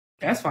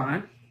That's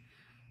fine.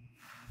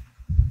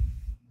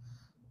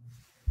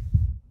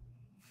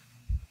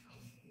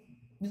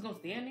 You gonna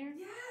stand there?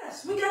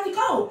 Yes, we got to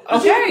go.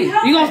 Okay.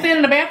 You gonna stand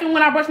in the bathroom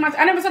when I brush my teeth?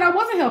 I never said I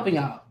wasn't helping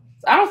y'all.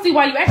 So I don't see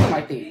why you acting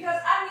like that.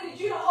 Because I needed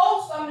you to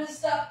hold some of this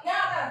stuff. Now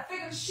I gotta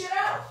figure this shit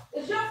out.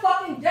 It's your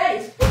fucking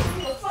day. Put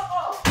me the fuck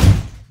off.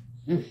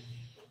 And then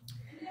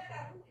I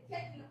gotta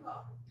take me the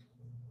fuck.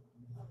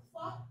 The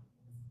fuck?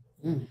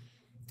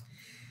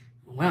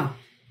 Well.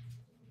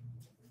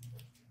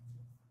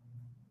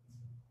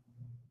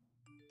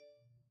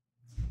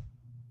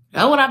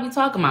 That's what I be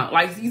talking about.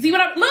 Like, you see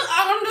what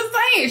I'm just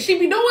saying. She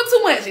be doing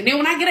too much. And then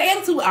when I get an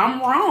attitude,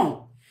 I'm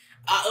wrong.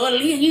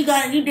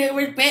 Liyah, you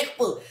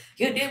disrespectful.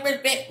 You're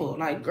disrespectful.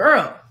 Like,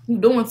 girl, you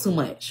doing too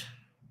much.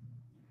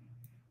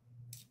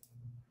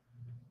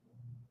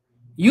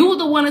 You were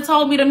the one that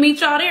told me to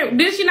meet y'all there.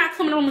 Did she not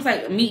come in the room and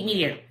say, meet me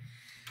there?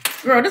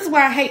 Girl, this is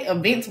why I hate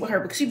events with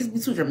her, because she just be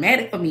too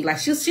dramatic for me. Like,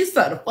 she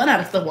sucked the fun out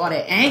of stuff, all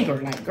that anger.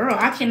 Like, girl,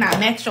 I cannot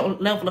match your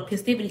level of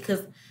festivity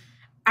because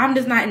I'm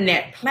just not in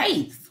that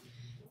place.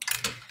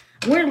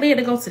 Where Liyah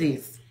to go to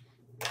this?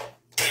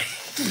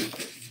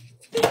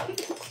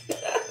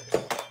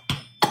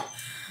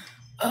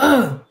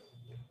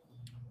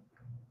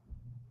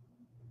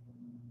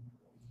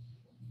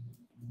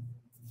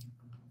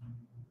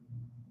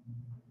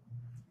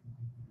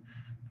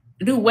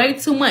 Do way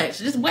too much.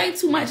 Just way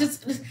too much.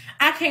 Just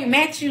I can't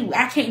match you.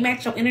 I can't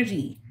match your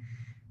energy.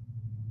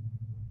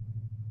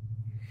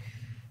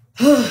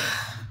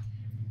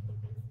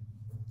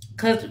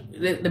 Because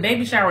the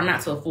baby shower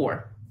not till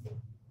 4.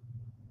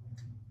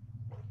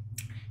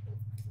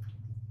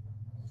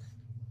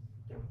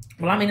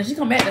 Well, I mean, if she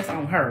come back, that's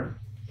on her.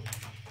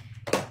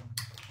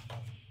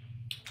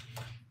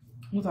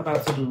 What's I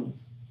about to do?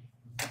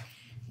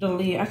 The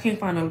lid. I can't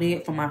find a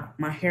lid for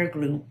my hair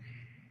glue.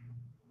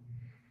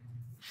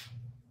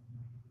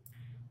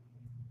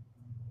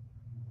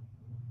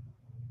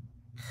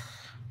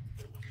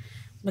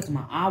 Look at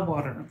my eye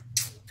water.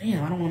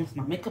 Damn, I don't want to mess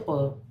my makeup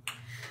up.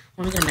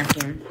 Let me get a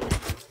napkin.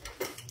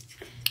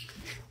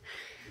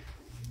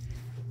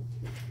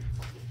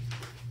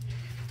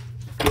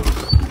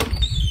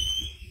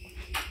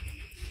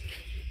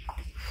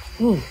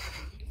 Whew.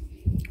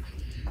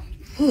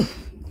 Whew.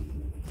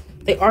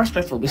 They are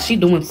stressful, but she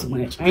doing too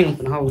much. I ain't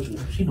gonna hold you.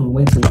 She doing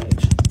way too much. I'm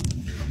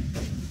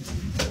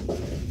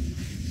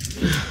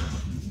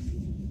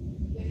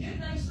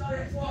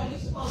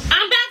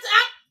about to.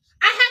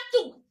 I have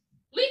to.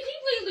 Can you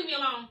please leave me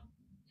alone?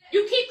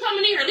 You keep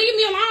coming in here. Leave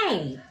me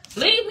alone.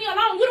 Leave me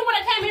alone. You the one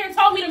that came here and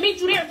told me to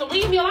meet you there, so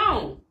leave me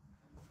alone.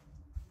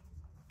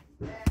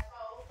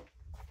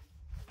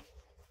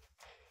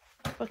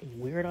 Fucking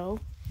weirdo.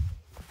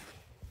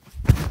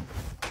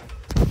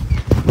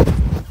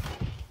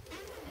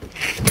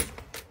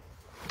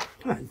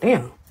 God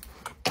damn.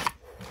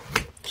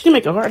 She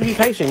make it hard to be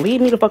patient.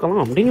 Leave me the fuck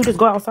alone. Didn't you just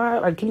go outside?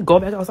 Like, can you go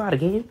back outside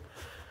again?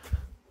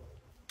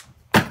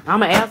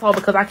 I'm an asshole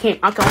because I can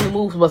only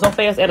move but so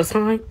fast at a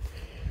time.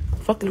 What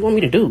the fuck do you want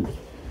me to do?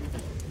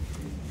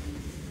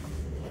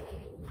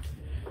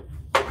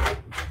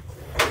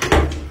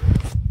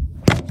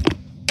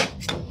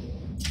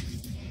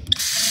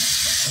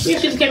 Yeah,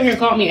 she just came here and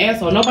called me an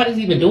asshole. Nobody's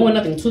even doing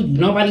nothing to you.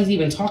 Nobody's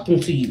even talking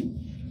to you.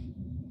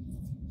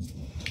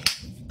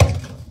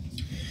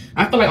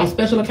 I feel like on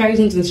special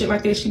occasions and shit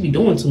like that, she be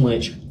doing too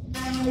much.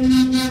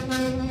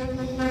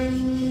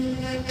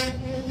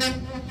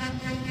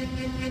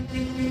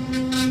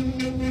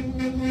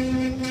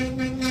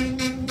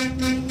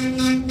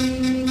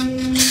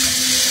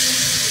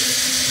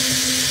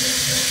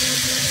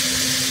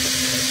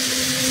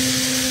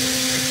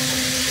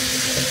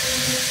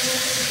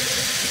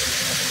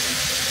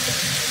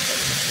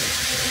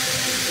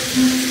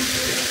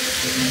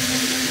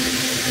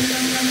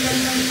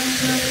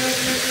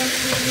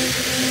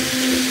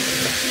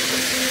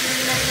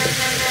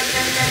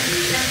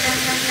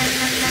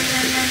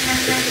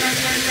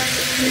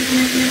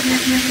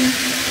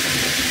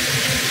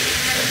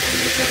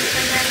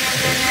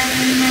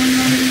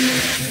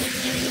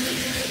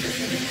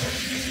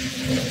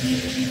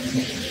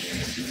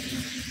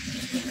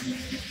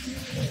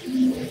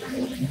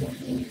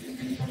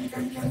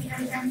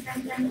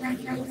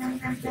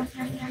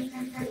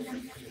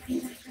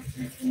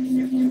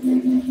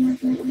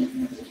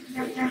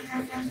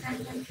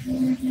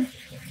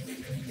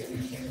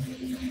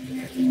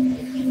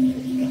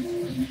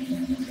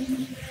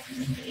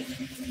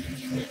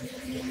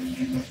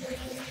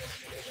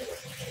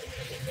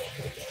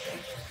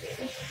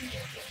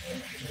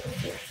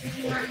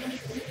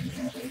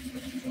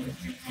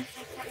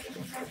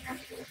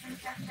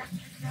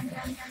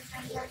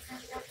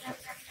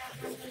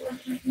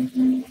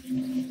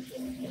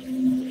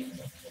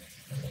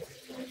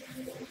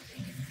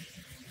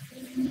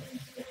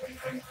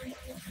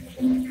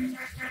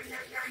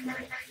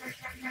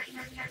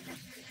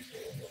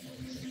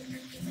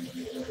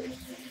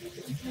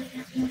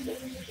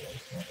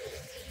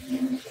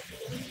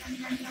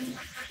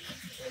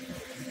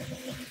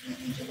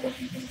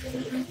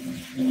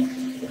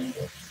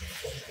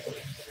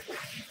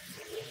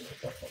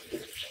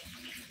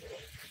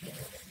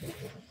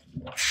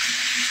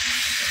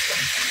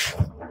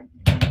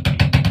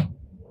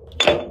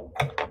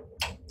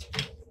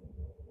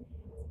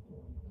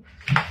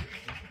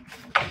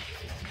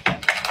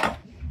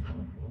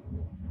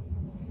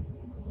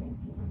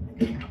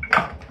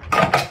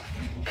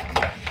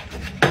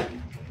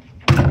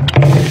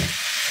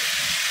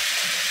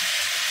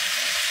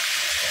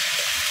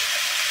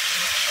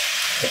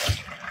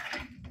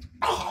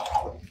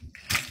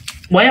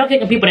 Why y'all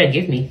kicking people that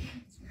gift me?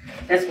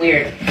 That's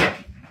weird.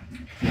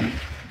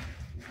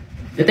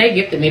 If they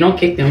gifted me, don't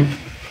kick them.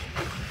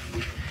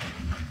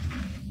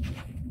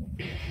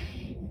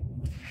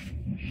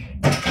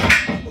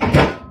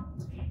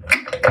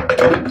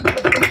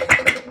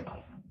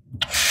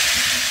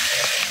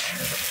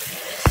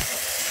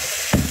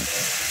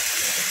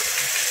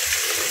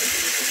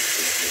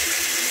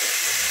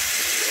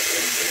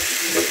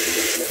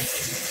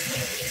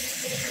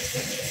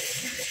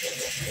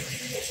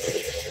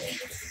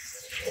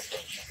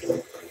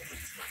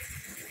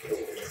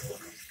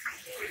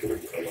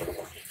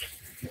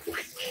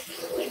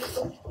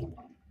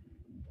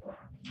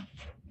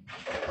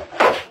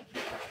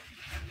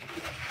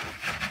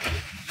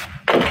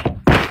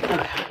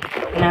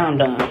 Now I'm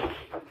done.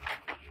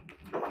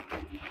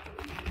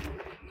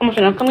 Come on,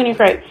 Chanel. Come in here,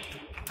 Craig.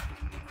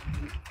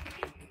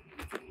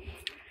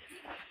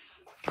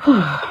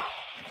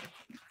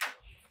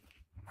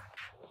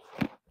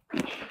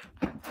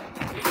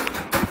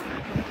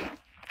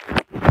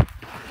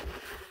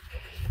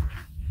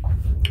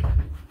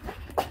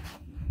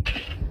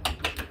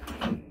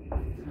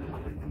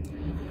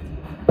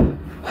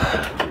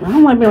 I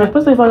don't want to be like,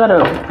 especially if I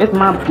gotta, it's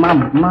my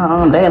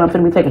day and I'm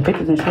finna be taking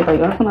pictures and shit. Like,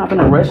 I'm not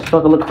finna rush so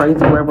I can look crazy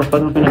wherever the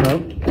fuck I'm finna go.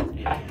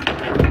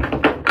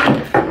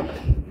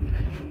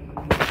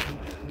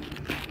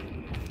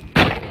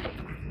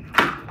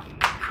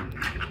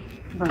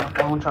 Bring my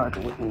phone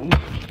charger with me.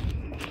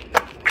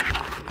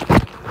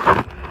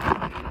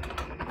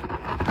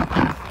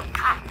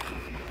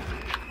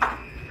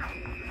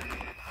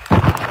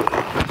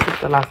 She's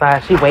still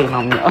outside. She waiting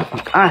on me. Oh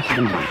my gosh, she's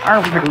gonna be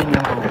early to leave me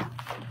alone.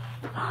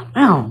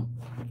 Now.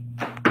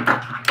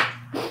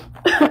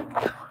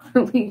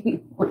 Leave me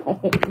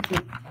alone.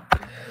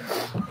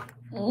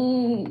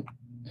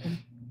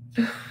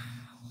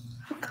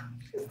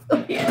 She's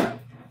still here.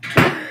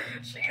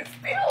 She's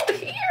still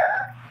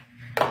here.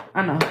 I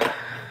know.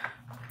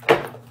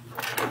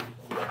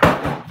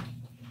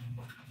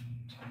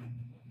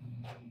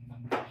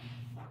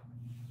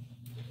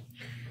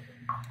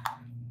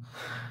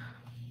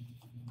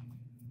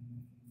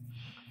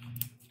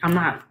 I'm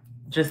not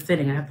just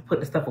sitting. I have to put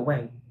the stuff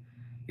away.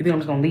 You think I'm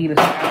just gonna leave this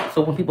out?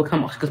 So when people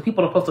come, because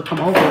people are supposed to come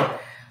over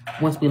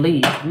once we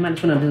leave. I'm not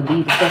just gonna just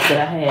leave the stuff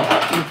that I had.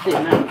 I'm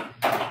sitting out.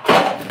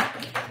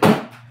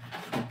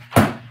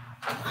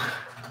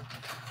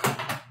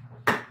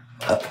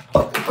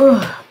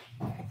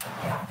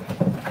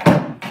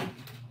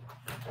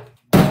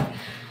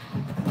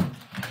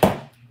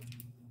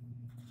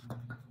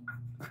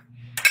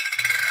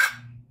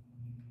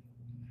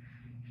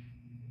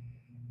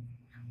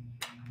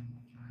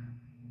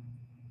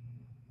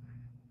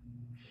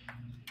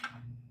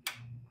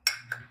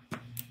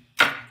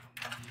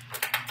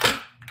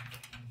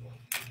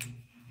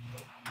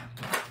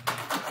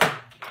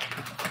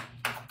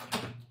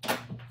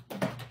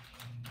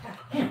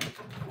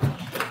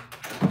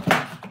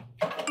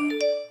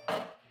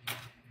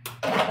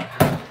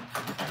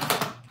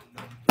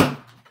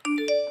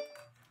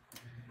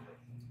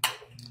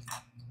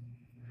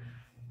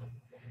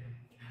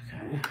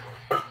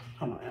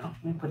 Hold on, y'all.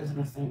 Let me put this in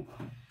the sink.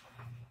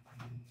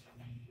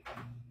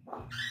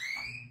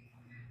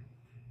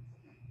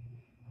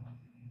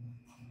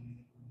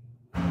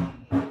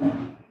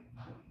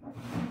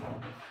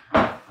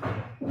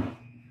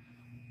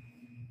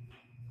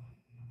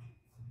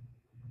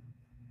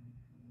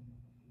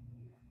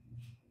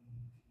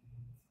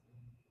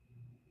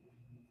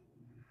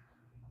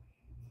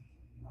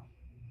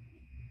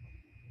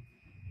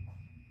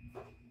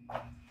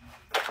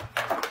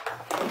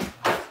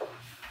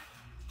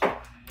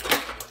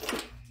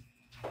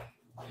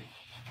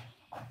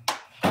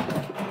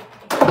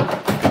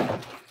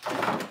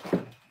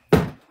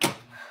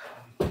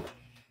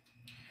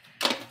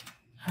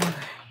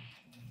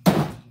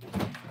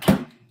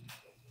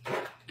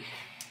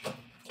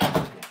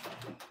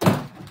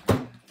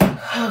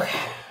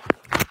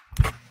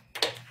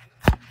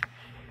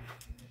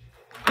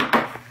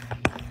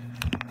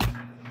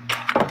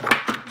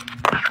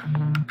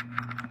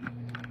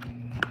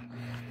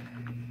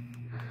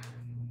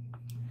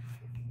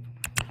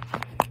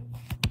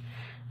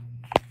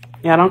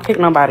 Yeah, don't kick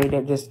nobody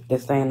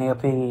that's saying their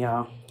opinion,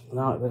 y'all.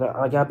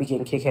 Y'all be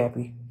getting kick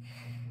happy.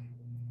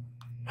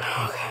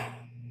 Okay.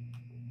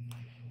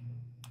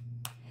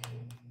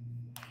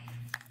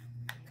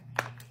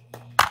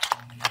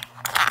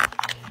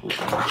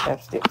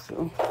 Chapstick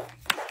too.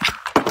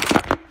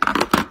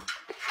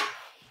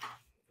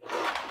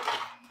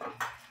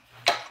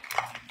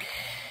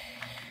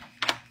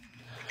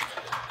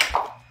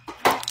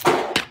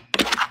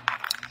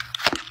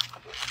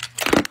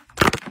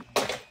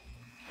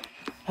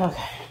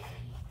 Okay.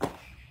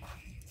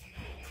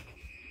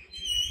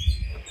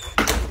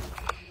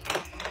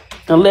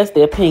 Unless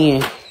the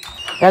opinion.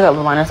 I got to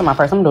remind her, that's my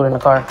first. I'm doing it in the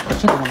car.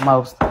 She's doing the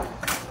most.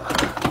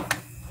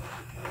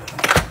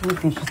 Let me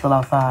see if she's still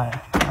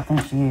outside. I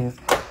think she is.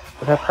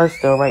 But her purse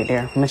still right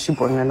there. And then she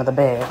brought another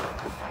bag.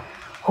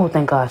 Oh,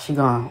 thank God she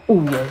gone.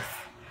 Oh, yes.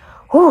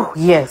 Oh,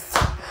 yes.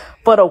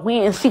 For the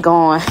win, she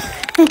gone.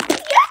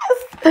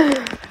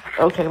 Yes.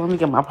 Okay, let me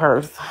get my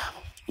purse.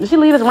 Did she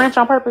leave this ranch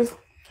on purpose?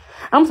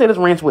 I'm going to say this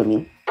ranch with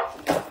me.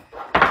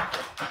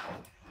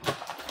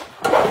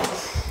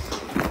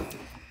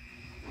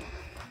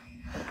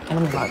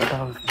 Let me lock the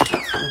door.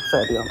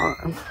 Set the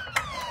alarm.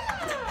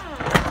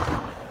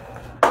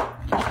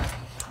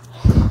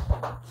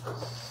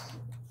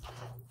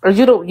 Are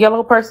you the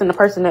yellow person? The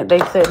person that they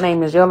said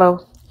name is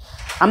yellow?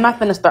 I'm not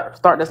finna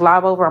start this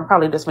live over. I'm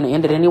probably just finna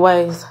end it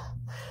anyways.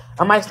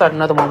 I might start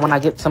another one when I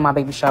get to my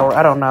baby shower.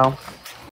 I don't know.